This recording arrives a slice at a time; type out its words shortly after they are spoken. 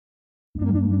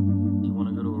You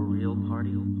wanna go to a real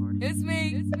party? It's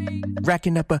me.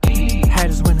 Racking up a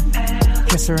haters winner.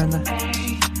 Kiss her in the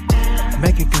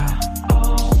make it go.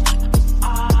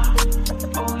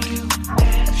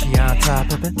 She on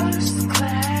top of it.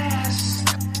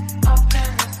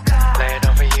 Lay it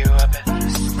over you up it.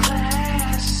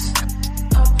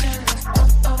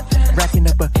 Racking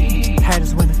up a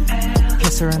haters winner.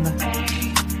 Kiss her in the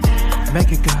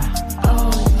make it go.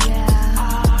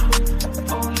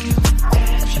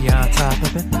 She on top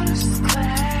of it.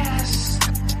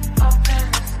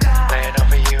 Lay it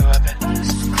over you up it.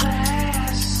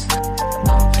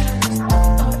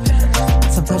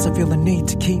 Sometimes I feel the need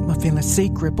to keep my feelings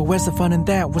secret, but where's the fun in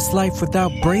that? What's life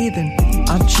without breathing?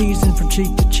 I'm cheesing from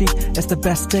cheek to cheek. It's the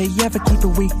best day ever, keep it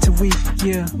week to week.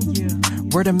 Yeah.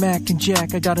 Word of Mac and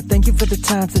Jack, I gotta thank you for the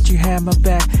times that you had my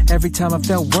back. Every time I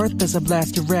felt worthless, I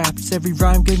blasted raps. Every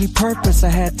rhyme gave me purpose, I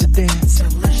had to dance.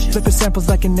 Flipping samples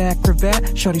like an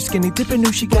acrobat. Shorty skinny dipping,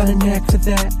 knew she got a knack for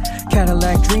that.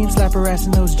 Cadillac dreams, slap her ass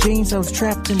in those jeans. I was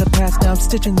trapped in the past, now I'm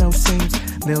stitching those seams.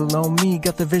 Little on me,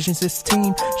 got the vision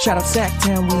 16. Shout out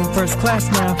Sacktown, we in first class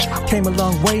now. Came a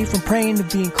long way from praying to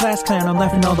being class clown. I'm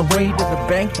laughing all the way to the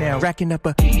bank now. Racking up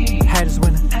a haters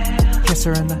winner. Kiss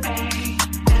her in the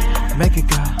make it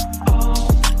go.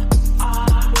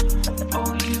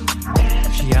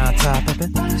 She on top of it.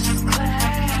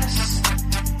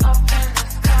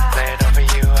 Lay it over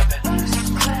you up it.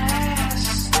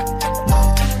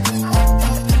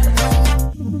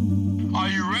 Are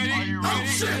you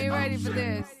ready for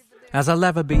this? As I'll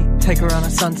ever be, take her on a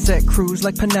sunset cruise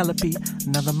like Penelope.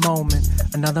 Another moment,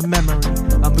 another memory.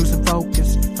 I'm losing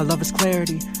focus, her love is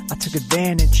clarity. I took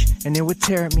advantage, and it would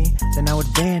tear at me. Then I would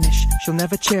vanish, she'll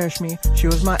never cherish me. She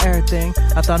was my everything,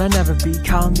 I thought I'd never be.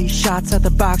 Calling these shots at the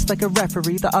box like a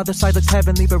referee. The other side looks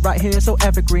heavenly, but right here so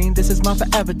evergreen. This is my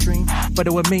forever dream, but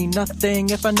it would mean nothing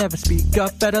if I never speak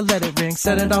up. Better let it ring,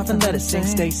 set it off and let it sing.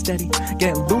 Stay steady,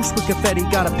 getting loose with confetti.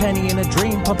 Got a penny and a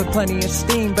dream, pumping plenty of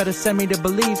steam. Better send me to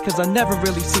Belize, cause I never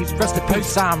really cease. Rest in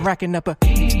peace, I'm racking up a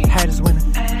haters winner.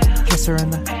 Kiss her in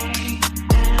the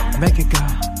make it go.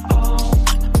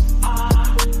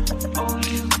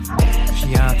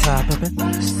 She on top of it.